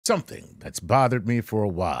Something that's bothered me for a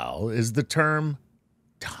while is the term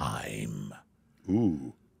time.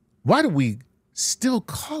 Ooh. Why do we still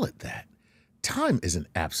call it that? Time isn't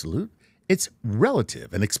absolute. It's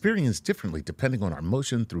relative and experienced differently depending on our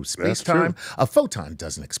motion through space-time. A photon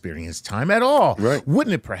doesn't experience time at all. Right.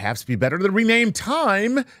 Wouldn't it perhaps be better to rename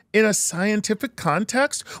time in a scientific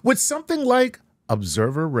context? Would something like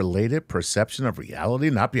observer-related perception of reality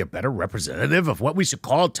not be a better representative of what we should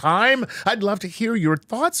call time? I'd love to hear your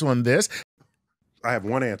thoughts on this. I have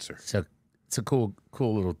one answer. So it's a cool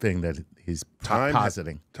little thing that he's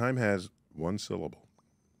positing. Time has one syllable.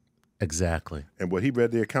 Exactly. And what he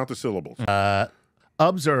read there, count the syllables.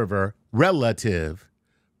 Observer, relative,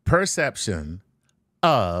 perception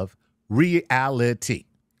of reality.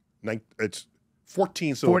 It's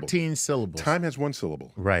 14 syllables. 14 syllables. Time has one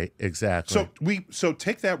syllable. Right, exactly. So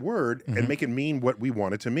take that word and make it mean what we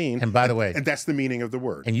want it to mean. And by the way, and that's the meaning of the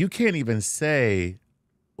word. And you can't even say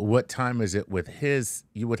what time is it with his,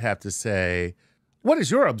 you would have to say, what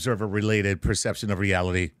is your observer-related perception of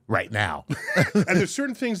reality right now? And there's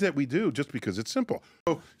certain things that we do just because it's simple.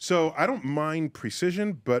 So I don't mind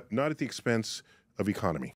precision, but not at the expense of economy.